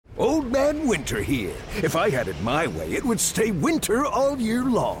Old Man Winter here. If I had it my way, it would stay winter all year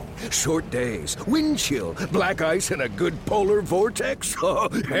long. Short days, wind chill, black ice, and a good polar vortex. Oh,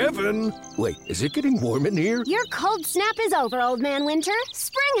 heaven. Wait, is it getting warm in here? Your cold snap is over, Old Man Winter.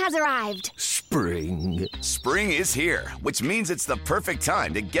 Spring has arrived. Spring. Spring is here, which means it's the perfect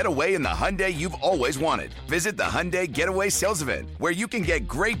time to get away in the Hyundai you've always wanted. Visit the Hyundai Getaway Sales Event, where you can get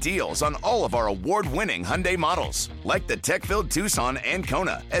great deals on all of our award-winning Hyundai models, like the tech-filled Tucson and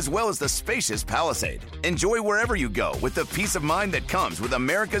Kona, as well as the spacious Palisade. Enjoy wherever you go with the peace of mind that comes with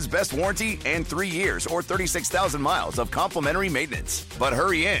America's best warranty and 3 years or 36,000 miles of complimentary maintenance. But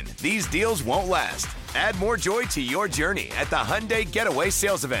hurry in, these deals won't last. Add more joy to your journey at the Hyundai Getaway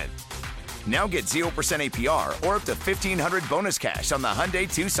Sales Event. Now get 0% APR or up to $1,500 bonus cash on the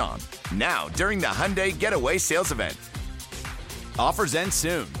Hyundai Tucson. Now, during the Hyundai Getaway Sales Event. Offers end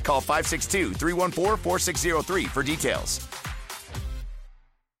soon. Call 562-314-4603 for details.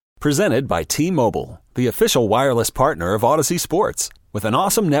 Presented by T-Mobile, the official wireless partner of Odyssey Sports. With an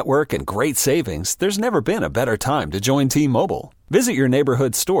awesome network and great savings, there's never been a better time to join T-Mobile. Visit your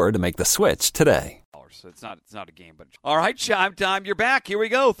neighborhood store to make the switch today. So it's not a game, but all right, Scheim time. You're back. Here we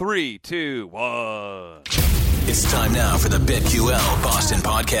go. 3, 2, 1. It's time now for the BetQL Boston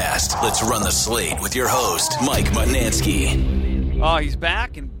Podcast. Let's run the slate with your host, Mike Mutnansky. Oh, he's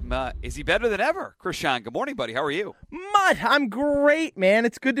back, and is he better than ever? Chris Scheim, good morning, buddy. How are you? Mutt, I'm great, man.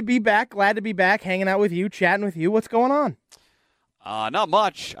 It's good to be back. Glad to be back, hanging out with you, chatting with you. What's going on? Not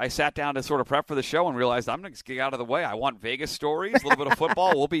much. I sat down to sort of prep for the show and realized I'm going to get out of the way. I want Vegas stories, a little bit of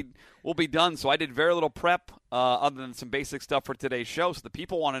football. We'll be done. So I did very little prep other than some basic stuff for today's show. So the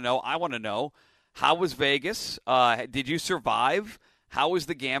people want to know. I want to know, how was Vegas? Did you survive? How was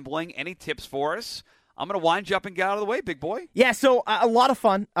the gambling? Any tips for us? I'm going to wind you up and get out of the way, big boy. Yeah, so a lot of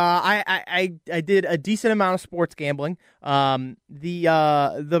fun. I did a decent amount of sports gambling.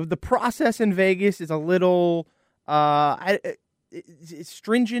 The process in Vegas is a little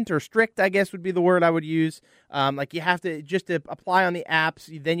stringent or strict, I guess would be the word I would use. Like you have to, just to apply on the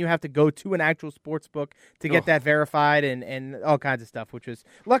apps, then you have to go to an actual sports book to get that verified and all kinds of stuff, which was,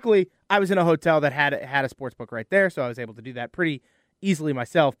 luckily, I was in a hotel that had a sports book right there, so I was able to do that pretty easily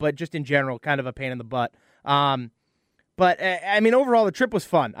myself, but just in general, kind of a pain in the butt. But, I mean, overall, the trip was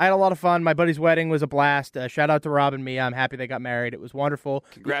fun. I had a lot of fun. My buddy's wedding was a blast. Shout out to Rob and Mia. I'm happy they got married. It was wonderful.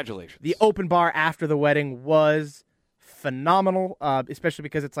 Congratulations. The open bar after the wedding was phenomenal, especially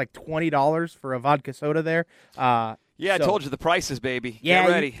because it's like $20 for a vodka soda there. I told you the prices, baby. Yeah, get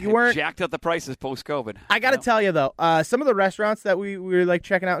ready. You weren't jacked up the prices post-COVID. I got to tell you though, some of the restaurants that we were like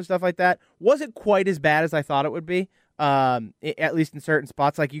checking out and stuff like that wasn't quite as bad as I thought it would be. At least in certain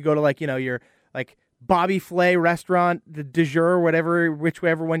spots, like you go to your like Bobby Flay restaurant, the de jour,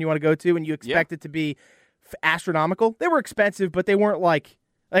 whichever one you want to go to, and you expect it to be astronomical. They were expensive, but they weren't like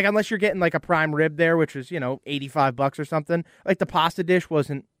unless you're getting like a prime rib there, which is $85 or something. Like the pasta dish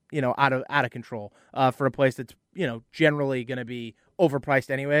wasn't out of control for a place that's generally going to be overpriced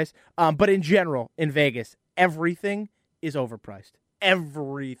anyways. But in general, in Vegas, everything is overpriced.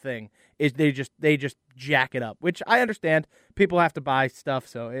 Everything is they just jack it up, which I understand. People have to buy stuff,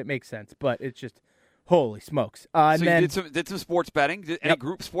 so it makes sense. But it's just holy smokes. So you did some sports betting. Any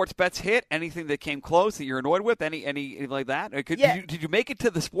group sports bets hit? Anything that came close that you're annoyed with? Anything like that? Did you make it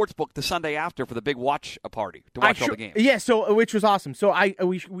to the sports book the Sunday after for the big watch party to watch all the games? Yeah, so which was awesome. So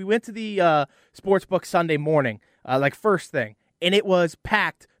we went to the sports book Sunday morning, like first thing, and it was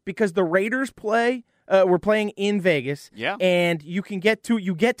packed because the Raiders were playing in Vegas. Yeah. And you get to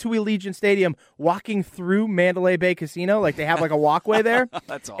Allegiant Stadium walking through Mandalay Bay Casino. Like they have like a walkway there.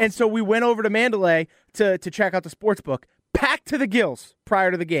 That's awesome. And so we went over to Mandalay to check out the sports book. Packed to the gills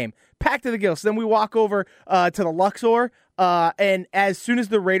prior to the game. Packed to the gills. So then we walk over to the Luxor. And as soon as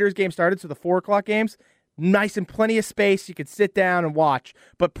the Raiders game started, so the 4:00 games, nice and plenty of space. You could sit down and watch.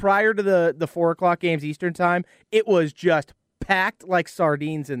 But prior to the 4:00 games Eastern time, it was just packed like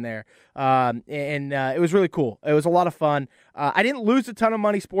sardines in there. It was really cool. It was a lot of fun. I didn't lose a ton of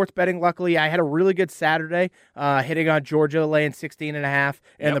money sports betting, luckily. I had a really good Saturday, hitting on Georgia, laying 16.5,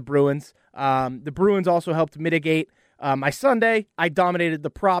 and the Bruins. The Bruins also helped mitigate my Sunday. I dominated the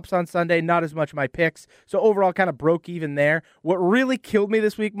props on Sunday, not as much my picks. So overall, kind of broke even there. What really killed me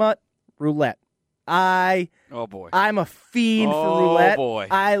this week, Mutt? Roulette. I'm a fiend for roulette. Oh, boy.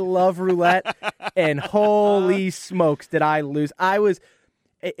 I love roulette, and holy smokes, did I lose.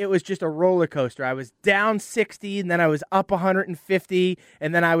 It was just a roller coaster. I was down 60, and then I was up 150,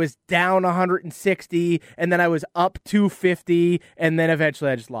 and then I was down 160, and then I was up 250, and then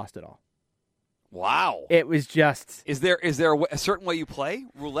eventually I just lost it all. Wow. It was just. Is there a certain way you play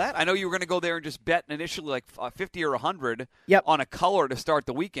roulette? I know you were going to go there and just bet initially like 50 or 100 on a color to start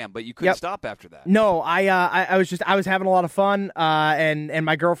the weekend, but you couldn't stop after that. No, I was having a lot of fun, and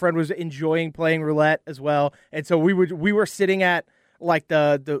my girlfriend was enjoying playing roulette as well, and so we were sitting at like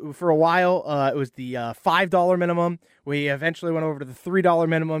the for a while. It was the $5 minimum. We eventually went over to the $3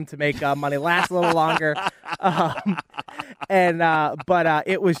 minimum to make money last a little longer, but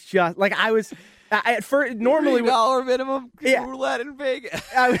it was just like I was. At first, normally $3 minimum roulette in Vegas.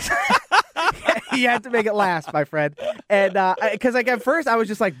 You have to make it last, my friend. And because like at first I was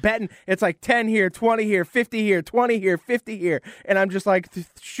just like betting, it's like 10 here, 20 here, 50 here, 20 here, 50 here, and I'm just like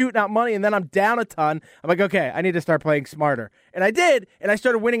shooting out money, and then I'm down a ton. I'm like, okay, I need to start playing smarter, and I did, and I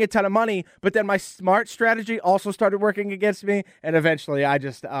started winning a ton of money. But then my smart strategy also started working against me, and eventually I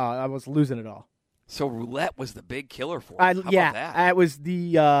just I was losing it all. So roulette was the big killer for you. How about that? It was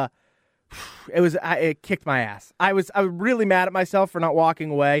the. It kicked my ass. I was really mad at myself for not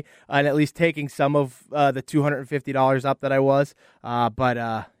walking away and at least taking some of the $250 up that I was.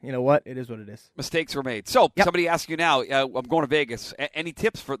 But you know what? It is what it is. Mistakes were made. So somebody asks you now, I'm going to Vegas. Any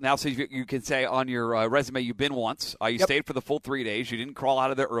tips for now? So you can say on your resume you've been once. You stayed for the full 3 days. You didn't crawl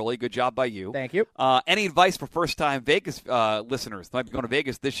out of there early. Good job by you. Thank you. Any advice for first-time Vegas listeners might be going to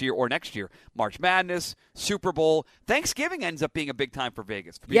Vegas this year or next year? March Madness, Super Bowl, Thanksgiving ends up being a big time for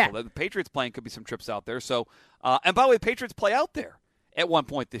Vegas. For people. Yeah. The Patriots playing could be some trips out there. So, and by the way, the Patriots play out there at one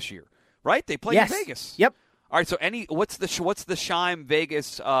point this year, right? They play in Vegas. Yep. All right. So, what's the Scheim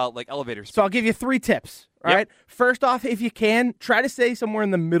Vegas like elevator speed? So I'll give you 3 tips. All right. First off, if you can, try to stay somewhere in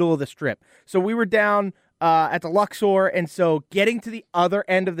the middle of the strip. So we were down at the Luxor, and so getting to the other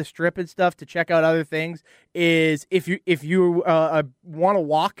end of the strip and stuff to check out other things is if you want to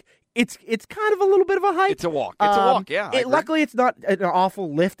walk. It's kind of a little bit of a hike. It's a walk. It's a walk, yeah. Luckily, it's not an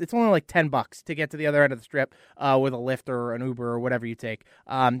awful lift. It's only like $10 to get to the other end of the strip with a Lyft or an Uber or whatever you take.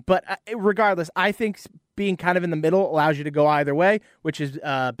 But regardless, I think being kind of in the middle allows you to go either way, which is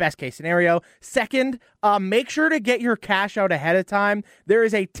best case scenario. Second, make sure to get your cash out ahead of time. There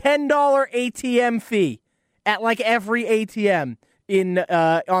is a $10 ATM fee at like every ATM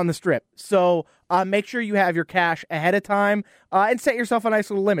on the strip. So make sure you have your cash ahead of time and set yourself a nice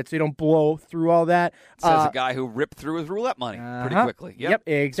little limit so you don't blow through all that. Says a guy who ripped through his roulette money pretty quickly. Yep,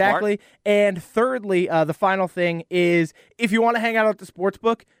 exactly. Smart. And thirdly, the final thing is if you want to hang out at the sports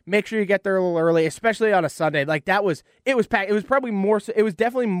book, make sure you get there a little early, especially on a Sunday. Like it was packed. It was probably more. It was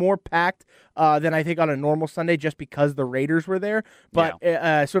definitely more packed than I think on a normal Sunday, just because the Raiders were there. But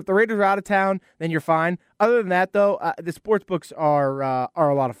so if the Raiders are out of town, then you're fine. Other than that, though, the sports books are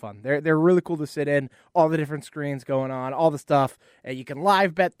a lot of fun. They're really cool to sit in. All the different screens going on, all the stuff. You can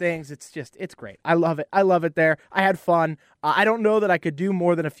live bet things. It's great. I love it. I love it there. I had fun. I don't know that I could do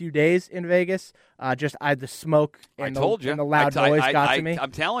more than a few days in Vegas. The smoke and the loud noise got to me.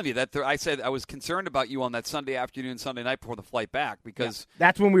 I'm telling you that I said I was concerned about you on that Sunday afternoon, Sunday night before the flight back because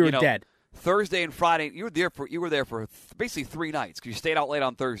that's when we were dead. Thursday and Friday, you were there for basically 3 nights because you stayed out late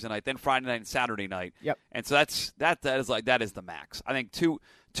on Thursday night, then Friday night and Saturday night. Yep. And so that is the max. I think two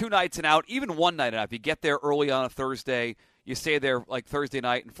nights and out, even one night and out. If you get there early on a Thursday, you stay there like Thursday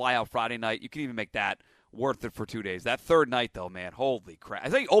night and fly out Friday night. You can even make that worth it for 2 days. That third night, though, man, holy crap! I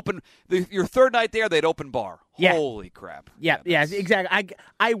think your third night there, they'd open bar. Yeah. Holy crap! Yeah, exactly.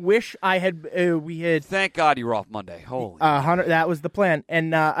 I wish I had. We had. Thank God you were off Monday. Holy. Hunter, that was the plan,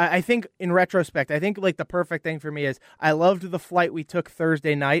 and I think in retrospect, I think like the perfect thing for me is I loved the flight we took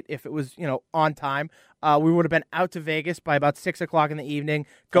Thursday night. If it was on time, we would have been out to Vegas by about 6 o'clock in the evening.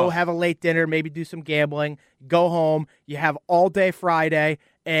 Go have a late dinner, maybe do some gambling, go home. You have all day Friday.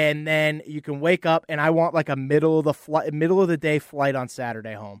 And then you can wake up, and I want like a middle of the day flight on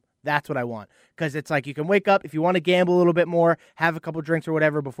Saturday home. That's what I want, because it's like you can wake up if you want to gamble a little bit more, have a couple drinks or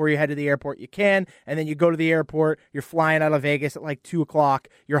whatever before you head to the airport. You can, and then you go to the airport. You're flying out of Vegas at like 2 o'clock.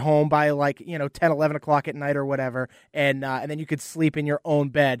 You're home by like 10, 11 o'clock at night or whatever, and then you could sleep in your own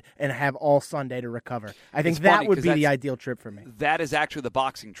bed and have all Sunday to recover. I think that would be the ideal trip for me. That is actually the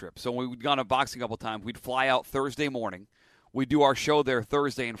boxing trip. So when we'd gone to boxing a couple times, we'd fly out Thursday morning. We do our show there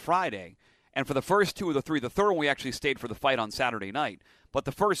Thursday and Friday. And for the first 2 of the 3, the third one we actually stayed for the fight on Saturday night. But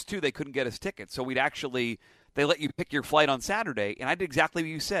the first 2, they couldn't get us tickets. So they let you pick your flight on Saturday. And I did exactly what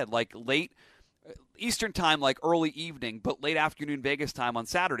you said, like late Eastern time, like early evening, but late afternoon Vegas time on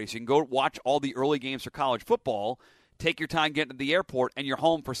Saturday. So you can go watch all the early games for college football, take your time getting to the airport, and you're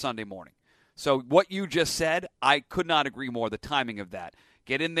home for Sunday morning. So what you just said, I could not agree more, the timing of that.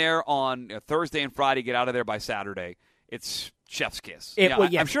 Get in there on Thursday and Friday, get out of there by Saturday. It's chef's kiss.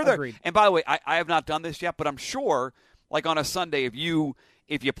 I'm sure agreed. And by the way, I have not done this yet, but I'm sure, like on a Sunday, if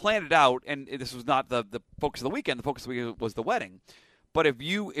if you plan it out, and this was not the focus of the weekend, the focus of the weekend was the wedding. But if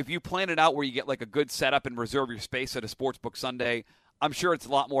you plan it out where you get like a good setup and reserve your space at a Sportsbook Sunday, I'm sure it's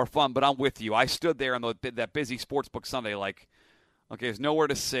a lot more fun. But I'm with you. I stood there on that busy Sportsbook Sunday like, okay, there's nowhere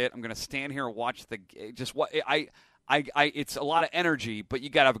to sit. I'm going to stand here and watch it's a lot of energy, but you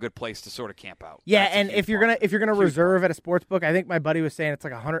got to have a good place to sort of camp out. Yeah, and if you're gonna reserve at a sports book, I think my buddy was saying it's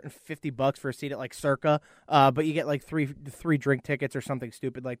like $150 for a seat at like Circa, but you get like three drink tickets or something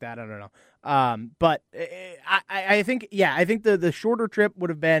stupid like that. I don't know. But I think the shorter trip would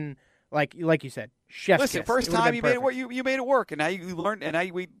have been like you said, chef's Listen, kiss. first time you made it work. You made it work, and now you learned. And now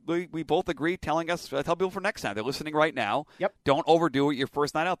we both agree, telling us, tell people for next time. They're listening right now. Yep. Don't overdo it. Your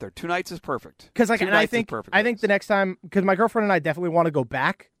first night out there. 2 nights is perfect. Because I think the next time, because my girlfriend and I definitely want to go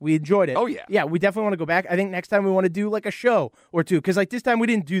back. We enjoyed it. Oh yeah. Yeah, we definitely want to go back. I think next time we want to do like a show or two. Because like this time we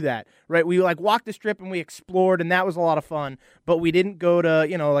didn't do that. Right? We like walked the strip and we explored, and that was a lot of fun. But we didn't go to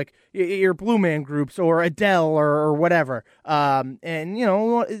like your Blue Man groups or Adele or whatever. And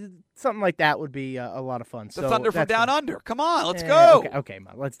something like that would be a lot of fun. The Thunder from Down Under. Come on, let's go. Okay,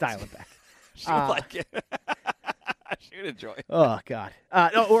 man, let's dial it back. She would like it. She would enjoy it. Oh God.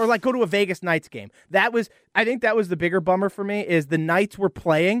 Or like go to a Vegas Knights game. I think that was the bigger bummer for me is the Knights were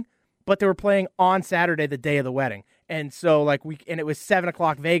playing, but they were playing on Saturday, the day of the wedding. And so it was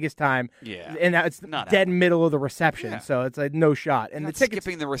 7:00 Vegas time. Yeah. And it's not dead middle of the reception. Yeah. So it's like no shot. And not the tickets,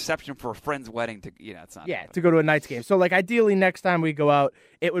 skipping the reception for a friend's wedding it's not. Yeah, to go to a Knights game. So like ideally next time we go out,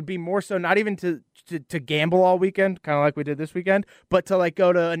 it would be more so not even to gamble all weekend, kind of like we did this weekend, but to like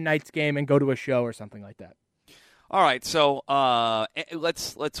go to a Knights game and go to a show or something like that. All right, so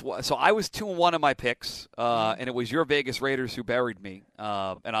let's. So I was 2-1 in my picks, and it was your Vegas Raiders who buried me.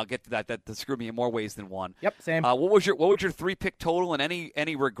 And I'll get to that. That screwed me in more ways than one. Yep, same. What was your 3-pick total, and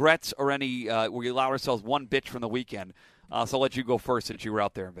any regrets or any we allowed ourselves one bitch from the weekend? So I'll let you go first since you were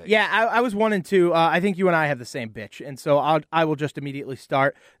out there in Vegas. Yeah, I was 1 and 2. I think you and I have the same bitch, and so I will just immediately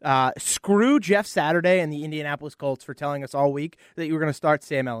start. Screw Jeff Saturday and the Indianapolis Colts for telling us all week that you were going to start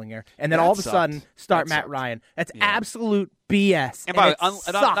Sam Ellinger, and then all of a sudden start Matt Ryan. That's absolute BS. And by the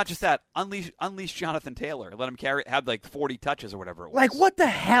way, not just that, unleash Jonathan Taylor. Let him have like 40 touches or whatever it was. Like, what the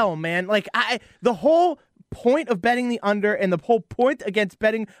hell, man? Like, the whole point of betting the under and the whole point against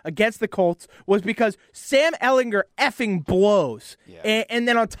betting against the Colts was because Sam Ellinger effing blows. Yeah. And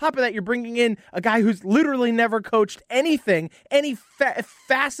then on top of that, you're bringing in a guy who's literally never coached anything, any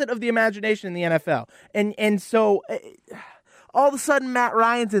facet of the imagination in the NFL. And so all of a sudden Matt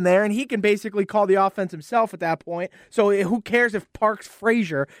Ryan's in there, and he can basically call the offense himself at that point. So who cares if Parks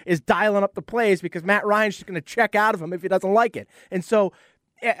Frazier is dialing up the plays because Matt Ryan's just going to check out of him if he doesn't like it. And so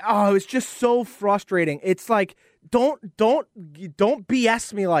it's just so frustrating. It's like, don't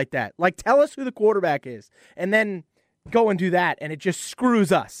BS me like that. Like, tell us who the quarterback is, and then go and do that, and it just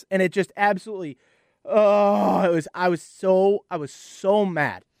screws us. And it just absolutely, I was so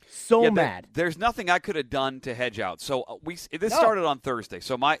mad. Mad. There's nothing I could have done to hedge out. So this started on Thursday.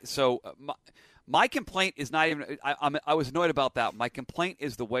 So my complaint is not even. I was annoyed about that. My complaint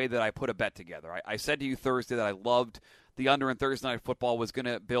is the way that I put a bet together. I said to you Thursday that I loved the under in Thursday Night Football was going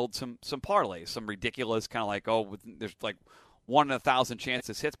to build some parlays, some ridiculous kind of like, there's like 1 in 1,000 chance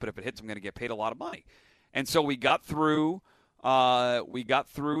this hits, but if it hits, I'm going to get paid a lot of money. And so we got through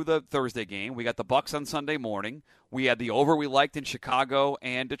the Thursday game. We got the Bucs on Sunday morning. We had the over we liked in Chicago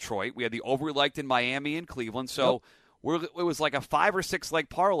and Detroit. We had the over we liked in Miami and Cleveland. So it was like a 5 or 6 leg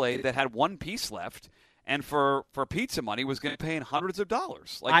parlay that had one piece left, and for pizza money was going to pay in hundreds of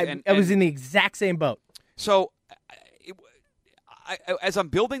dollars. I was in the exact same boat. So as I'm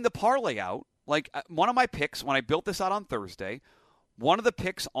building the parlay out, like one of my picks when I built this out on Thursday, one of the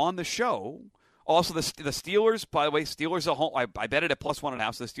picks on the show. Also, the Steelers, by the way, Steelers at home. I bet it at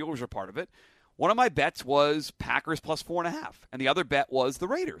 +1.5, so the Steelers are part of it. One of my bets was Packers +4.5, and the other bet was the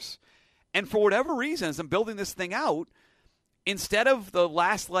Raiders. And for whatever reason, as I'm building this thing out, instead of the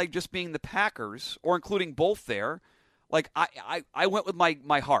last leg just being the Packers, or including both there, like I went with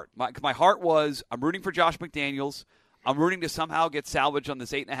my heart. My heart was I'm rooting for Josh McDaniels. I'm rooting to somehow get salvage on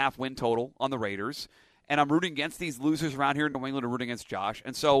this 8.5 win total on the Raiders. And I'm rooting against these losers around here in New England and rooting against Josh.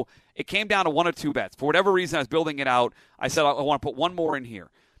 And so it came down to 1 or 2 bets. For whatever reason, I was building it out. I said I want to put one more in here.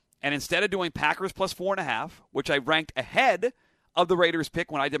 And instead of doing Packers +4.5, which I ranked ahead of the Raiders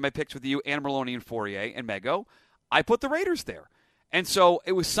pick when I did my picks with you, Ann Maloney and Fourier and Mego, I put the Raiders there. And so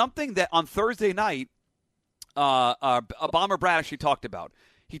it was something that on Thursday night, Bomber Brad actually talked about.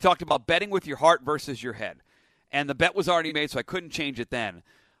 He talked about betting with your heart versus your head. And the bet was already made, so I couldn't change it then.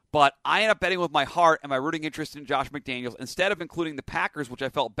 But I ended up betting with my heart and my rooting interest in Josh McDaniels instead of including the Packers, which I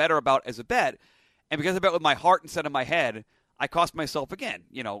felt better about as a bet. And because I bet with my heart instead of my head, I cost myself again,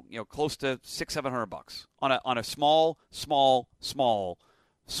 close to $600-700 on a small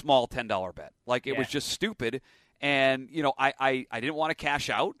 $10 bet. Like it was just stupid, and I didn't want to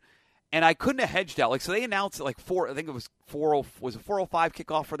cash out, and I couldn't have hedged out. Like so, they announced it like I think it was 4:05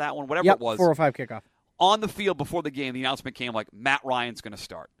 kickoff for that one, whatever it was. 4:05 kickoff on the field before the game. The announcement came like Matt Ryan's going to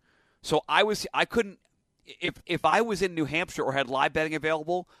start. So I couldn't. If I was in New Hampshire or had live betting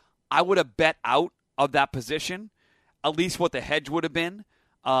available, I would have bet out of that position, at least what the hedge would have been,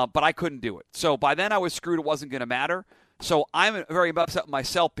 but I couldn't do it. So by then I was screwed. It wasn't going to matter. So I'm very upset with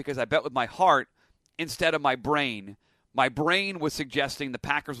myself because I bet with my heart instead of my brain. My brain was suggesting the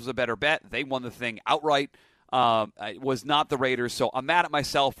Packers was a better bet. They won the thing outright. It was not the Raiders. So I'm mad at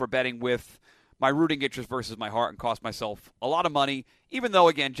myself for betting with my rooting interest versus my heart and cost myself a lot of money, even though,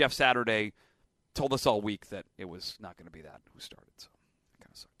 again, Jeff Saturday told us all week that it was not going to be that who started. So it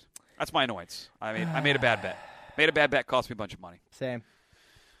kind of sucked. That's my annoyance. I made a bad bet. Made a bad bet, cost me a bunch of money. Same.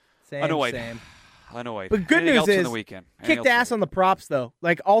 Annoyed. But good Anything news else is, in the weekend? kicked ass on the props, though.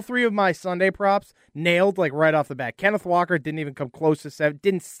 Like, all three of my Sunday props nailed, like, right off the bat. Kenneth Walker didn't even come close to 7,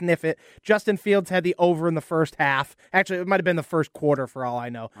 didn't sniff it. Justin Fields had the over in the first half. Actually, it might have been the first quarter for all I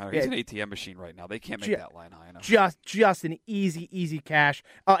know. He's an ATM machine right now. They can't make that line high enough. Just an easy cash.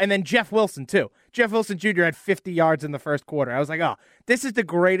 And then Jeff Wilson, too. Jeff Wilson Jr. had 50 yards in the first quarter. I was like, this is the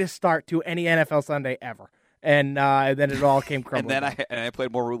greatest start to any NFL Sunday ever. And then it all came crumbling. and then I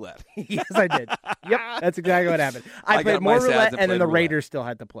played more roulette. Yes, I did. Yep, that's exactly what happened. I played more roulette, and then the Raiders still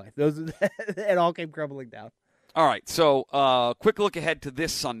had to play. It all came crumbling down. All right, so quick look ahead to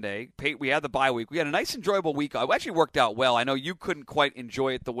this Sunday. We had the bye week. We had a nice, enjoyable week. It actually worked out well. I know you couldn't quite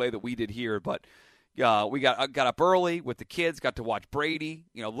enjoy it the way that we did here, but we got up early with the kids, got to watch Brady.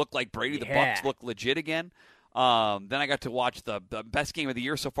 Looked like Brady. The Bucs looked legit again. Then I got to watch the best game of the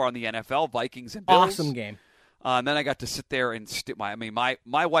year so far in the NFL, Vikings and Bills. Awesome game. And then I got to sit there and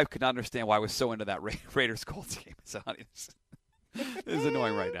my wife could not understand why I was so into that Raiders Colts game. So this is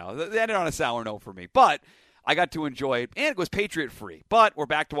annoying right now. They ended on a sour note for me, but I got to enjoy it, and it was Patriot free. But we're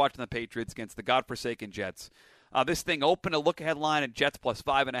back to watching the Patriots against the godforsaken Jets. This thing opened a look-ahead line at Jets plus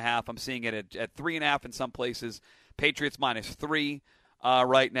 5.5. I'm seeing it at 3.5 in some places. Patriots minus 3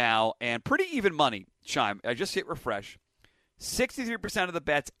 right now, and pretty even money. Scheim, I just hit refresh. 63% of the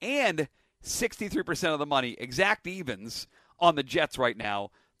bets and 63% of the money, exact evens on the Jets right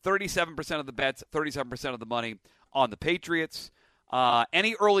now. 37% of the bets, 37% of the money on the Patriots.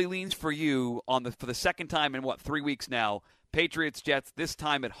 Any early leans for you for the second time in 3 weeks now? Patriots, Jets, this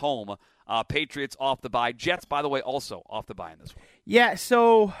time at home. Patriots off the bye. Jets, by the way, also off the bye in this one. Yeah,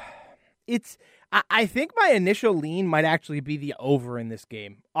 so I think my initial lean might actually be the over in this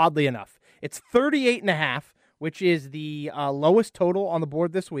game, oddly enough. It's 38.5, which is the lowest total on the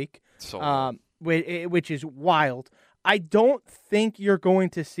board this week, which is wild. I don't think you're going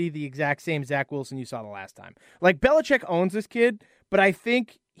to see the exact same Zach Wilson you saw the last time. Like, Belichick owns this kid, but I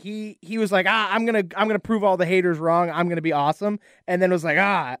think he was like, I'm gonna prove all the haters wrong. I'm gonna be awesome, and then was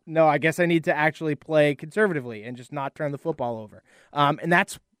like, no, I guess I need to actually play conservatively and just not turn the football over. And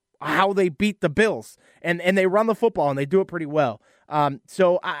that's how they beat the Bills, and they run the football and they do it pretty well.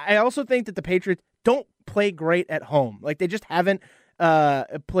 So I also think that the Patriots don't play great at home. Like, they just haven't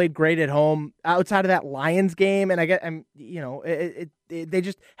played great at home outside of that Lions game, and they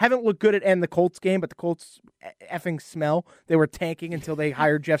just haven't looked good at the Colts game. But the Colts effing smell. They were tanking until they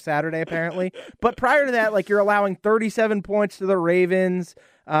hired Jeff Saturday, apparently. But prior to that, like, you're allowing 37 points to the Ravens.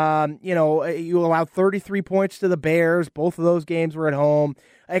 You allowed 33 points to the Bears. Both of those games were at home.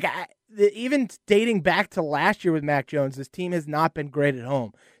 Like, even dating back to last year with Mac Jones, this team has not been great at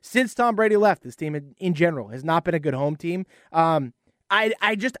home. Since Tom Brady left, this team in general has not been a good home team.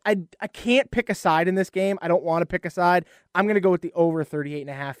 I can't pick a side in this game. I don't want to pick a side. I'm going to go with the over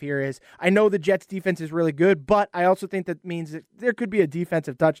 38.5 here. I know the Jets defense is really good, but I also think that means that there could be a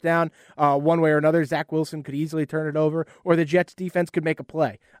defensive touchdown one way or another. Zach Wilson could easily turn it over, or the Jets defense could make a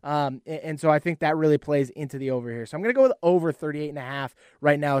play. And so I think that really plays into the over here. So I'm going to go with over 38.5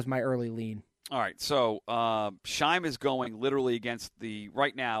 right now as my early lean. All right, so Scheim is going literally against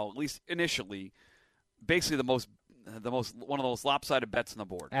right now, at least initially, basically one of the most lopsided bets on the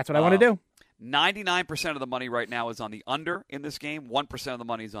board. That's what I want to do. 99% of the money right now is on the under in this game. 1% of the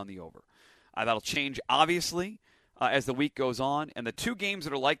money is on the over. That'll change, obviously, as the week goes on. And the two games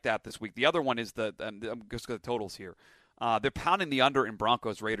that are like that this week, the other one is I'm just going to totals here. They're pounding the under in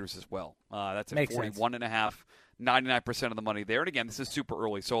Broncos-Raiders as well. That's at 41.5, 99% of the money there. And again, this is super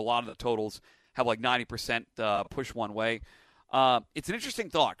early, so a lot of the totals have like 90% push one way. It's an interesting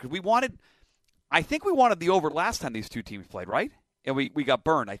thought because I think we wanted the over last time these two teams played, right? And we got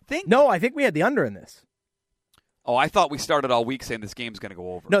burned, I think. No, I think we had the under in this. Oh, I thought we started all week saying this game's going to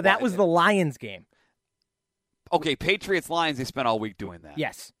go over. No, that was the Lions game. Okay, Patriots-Lions, they spent all week doing that.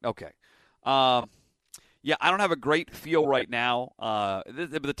 Yes. Okay. Yeah, I don't have a great feel right now.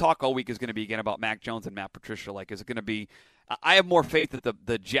 The talk all week is going to be, again, about Mac Jones and Matt Patricia. Like, is it going to be – I have more faith that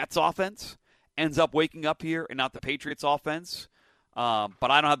the Jets offense ends up waking up here and not the Patriots offense.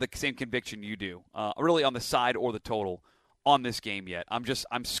 But I don't have the same conviction you do, really on the side or the total on this game yet.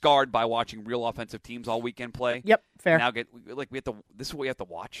 I'm scarred by watching real offensive teams all weekend play. Yep, fair. Now this is what we have to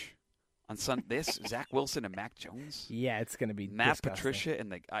watch on Sunday. This Zach Wilson and Mac Jones. Yeah, it's going to be Matt disgusting. Patricia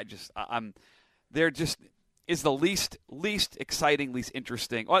and they're just is the least exciting, least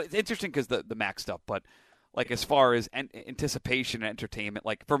interesting. Well, it's interesting because the Mac stuff, but like as far as anticipation and entertainment,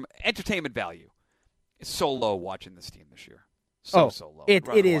 like from entertainment value, it's so low watching this team this year. So low. It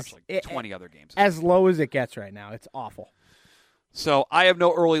is like 20 other games. As low as it gets right now. It's awful. So I have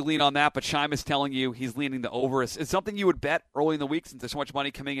no early lean on that, but Scheim is telling you he's leaning the over. Is something you would bet early in the week since there's so much money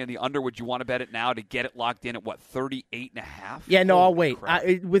coming in the under? Would you want to bet it now to get it locked in at, 38.5? Yeah, no, I'll wait.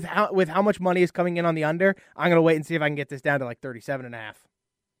 With how much money is coming in on the under, I'm going to wait and see if I can get this down to like 37.5.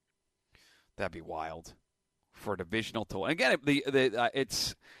 That'd be wild for a divisional total. And again,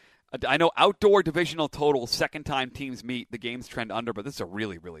 it's I know outdoor divisional total, second time teams meet, the games trend under, but this is a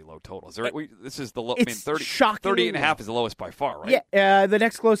really, really low total. This is the low. I mean, 38.5 is the lowest by far, right? Yeah, the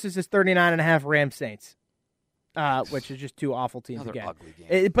next closest is 39.5 Rams Saints, which is just two awful teams Another again. ugly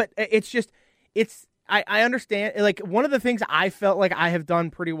game. But I understand. Like, one of the things I felt like I have done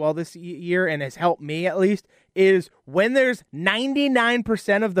pretty well this year and has helped me at least is when there's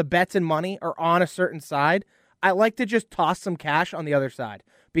 99% of the bets and money are on a certain side, I like to just toss some cash on the other side.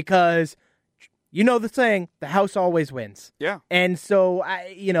 Because you know the saying, the house always wins. Yeah. And so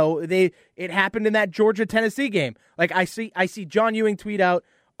it happened in that Georgia-Tennessee game. Like I see John Ewing tweet out,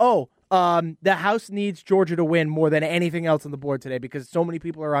 the house needs Georgia to win more than anything else on the board today because so many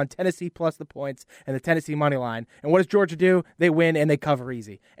people are on Tennessee plus the points and the Tennessee money line. And what does Georgia do? They win and they cover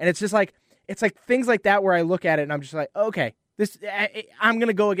easy. And it's just like things like that where I look at it and I'm just like, okay. I'm going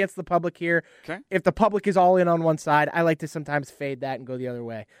to go against the public here. Okay. If the public is all in on one side, I like to sometimes fade that and go the other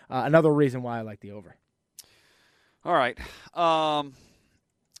way. Another reason why I like the over. All right.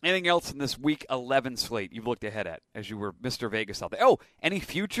 Anything else in this Week 11 slate you've looked ahead at as you were Mr. Vegas out there? Oh, any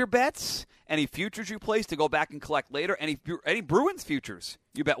future bets? Any futures you placed to go back and collect later? Any Bruins futures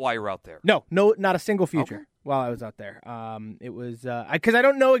you bet while you were out there? No, not a single future. Okay. While I was out there, it was because I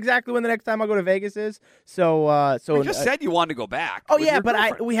don't know exactly when the next time I'll go to Vegas is. So you just said you wanted to go back. Oh yeah,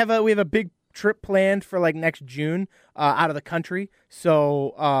 but we have a big trip planned for like next June out of the country.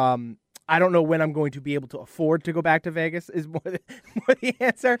 So I don't know when I'm going to be able to afford to go back to Vegas. Is more the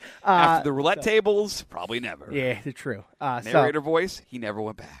answer. After the roulette tables, probably never. Yeah, true. Narrator voice, he never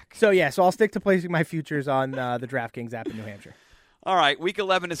went back. So I'll stick to placing my futures on the DraftKings app in New Hampshire. All right, Week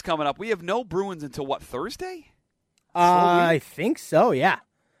 11 is coming up. We have no Bruins until what, Thursday? I think so, yeah.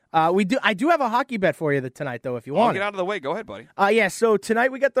 I do have a hockey bet for you tonight, though, if you want. Get out of the way. Go ahead, buddy. So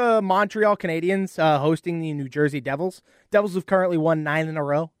tonight we got the Montreal Canadiens hosting the New Jersey Devils. Devils have currently won 9 in a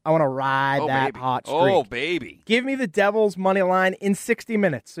row. I want to ride that hot streak. Oh, baby. Give me the Devils money line in 60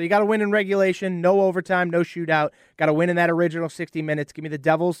 minutes. So you got to win in regulation, no overtime, no shootout. Got to win in that original 60 minutes. Give me the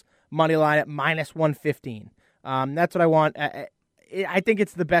Devils money line at -115. That's what I want. I think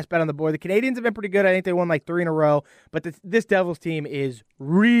it's the best bet on the board. The Canadiens have been pretty good. I think they won like 3 in a row. But this Devils team is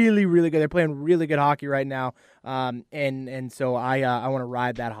really, really good. They're playing really good hockey right now. And so I want to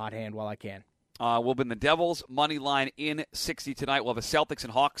ride that hot hand while I can. We'll be in the Devils money line in 60 tonight. We'll have a Celtics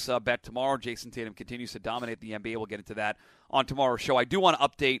and Hawks bet tomorrow. Jason Tatum continues to dominate the NBA. We'll get into that on tomorrow's show. I do want to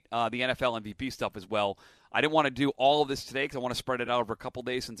update the NFL MVP stuff as well. I didn't want to do all of this today because I want to spread it out over a couple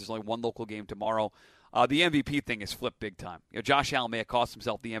days since there's only one local game tomorrow. The MVP thing is flipped big time. Josh Allen may have cost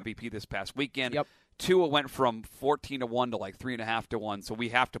himself the MVP this past weekend. Yep. Tua went from 14-1 to like 3.5-1. So we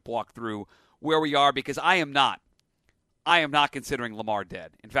have to walk through where we are because I am not considering Lamar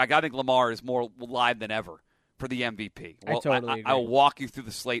dead. In fact, I think Lamar is more live than ever for the MVP. Well, I totally agree. I will walk you through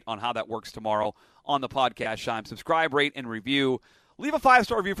the slate on how that works tomorrow on the podcast. Scheim, subscribe, rate, and review. Leave a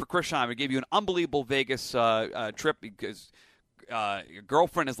 5-star review for Chris Scheim. I gave you an unbelievable Vegas trip because your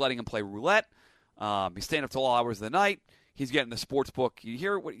girlfriend is letting him play roulette. He's staying up till all hours of the night. He's getting the sports book. You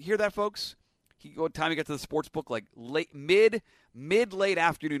hear that, folks? Time to get to the sports book like late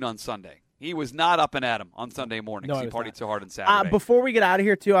afternoon on Sunday. He was not up and at him on Sunday morning. No, he partied so hard on Saturday. Before we get out of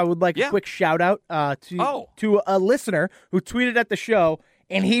here, too, I would like a quick shout out to a listener who tweeted at the show,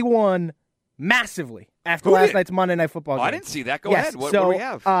 and he won massively after last night's Monday Night Football game. I didn't see that. Go ahead. What do we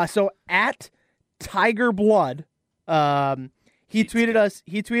have? So at Tiger Blood, he tweeted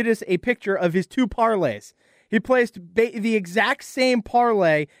us a picture of his 2 parlays. He placed the exact same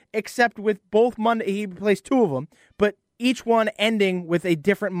parlay, except with both Monday. He placed 2 of them, but each one ending with a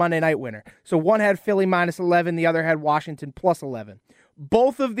different Monday night winner. So one had Philly -11, the other had Washington +11.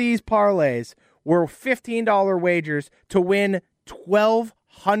 Both of these parlays were $15 wagers to win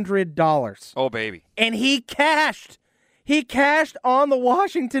 $1,200. Oh, baby. And he cashed. He cashed on the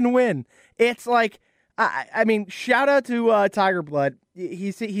Washington win. It's like, I mean, shout out to Tiger Blood.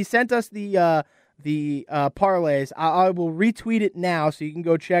 He sent us the parlays. I will retweet it now so you can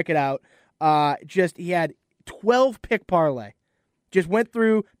go check it out. He had 12 pick parlay. Just went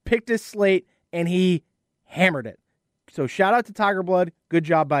through, picked his slate, and he hammered it. So shout out to Tiger Blood. Good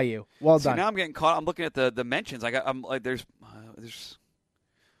job by you. Well done. Now I'm getting caught. I'm looking at the mentions. I'm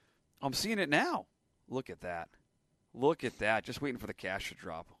seeing it now. Look at that. Look at that. Just waiting for the cash to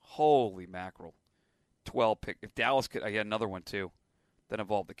drop. Holy mackerel. 12 pick. If Dallas could, I had another one too that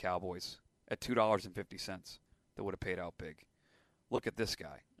involved the Cowboys at $2.50 that would have paid out big. Look at this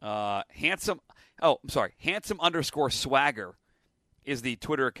guy. Handsome _swagger is the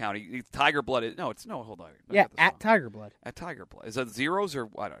Twitter account. Tiger Blood is, hold on. Yeah, at Tiger Blood. At Tiger Blood. Is that zeros or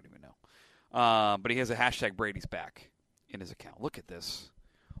I don't even know. But he has a hashtag Brady's back in his account. Look at this.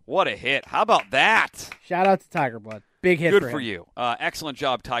 What a hit. How about that? Shout out to Tiger Blood. Big hit Good for him. you. Excellent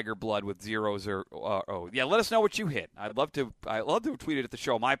job, Tiger Blood, with zeros or let us know what you hit. I'd love to tweet it at the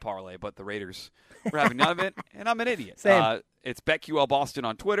show, my parlay, but the Raiders were having none of it, and I'm an idiot. Same. It's BetQL Boston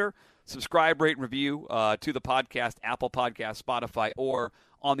on Twitter. Subscribe, rate, and review to the podcast, Apple Podcasts, Spotify, or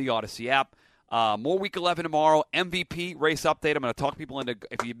on the Odyssey app. More Week 11 tomorrow. MVP race update. I'm going to talk people into,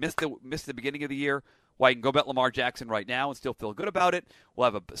 if you missed the beginning of the year, why you can go bet Lamar Jackson right now and still feel good about it. We'll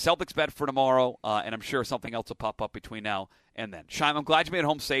have a Celtics bet for tomorrow, and I'm sure something else will pop up between now and then. Scheim, I'm glad you made it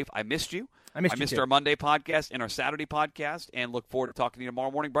home safe. I missed you. I missed our Monday podcast and our Saturday podcast, and look forward to talking to you tomorrow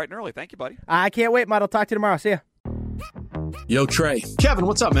morning bright and early. Thank you, buddy. I can't wait, Mike. I'll talk to you tomorrow. See ya. Yo, Trey. Kevin,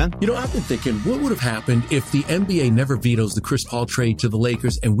 what's up, man? You know, I've been thinking, what would have happened if the NBA never vetoes the Chris Paul trade to the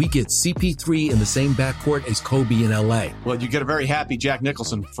Lakers and we get CP3 in the same backcourt as Kobe in LA? Well, you get a very happy Jack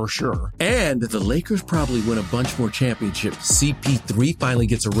Nicholson, for sure. And the Lakers probably win a bunch more championships. CP3 finally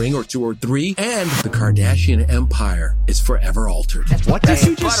gets a ring or 2 or 3, and the Kardashian empire is forever altered. What did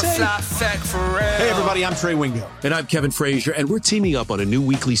you just say? Hey, everybody, I'm Trey Wingo. And I'm Kevin Frazier, and we're teaming up on a new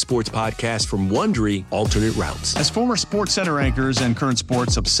weekly sports podcast from Wondery, Alternate Routes. As former Sports Center anchors and current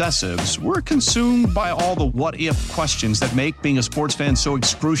sports obsessives, we're consumed by all the what-if questions that make being a sports fan so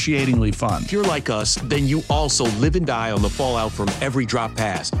excruciatingly fun. If you're like us, then you also live and die on the fallout from every drop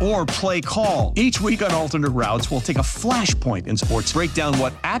pass. Or play call. Each week on Alternate Routes, we'll take a flashpoint in sports, break down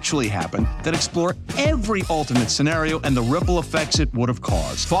what actually happened, then explore every alternate scenario and the ripple effects it would have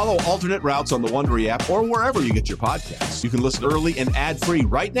caused. Follow Alternate Routes on the Wondery app or wherever you get your podcasts. You can listen early and ad-free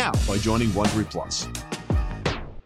right now by joining Wondery Plus.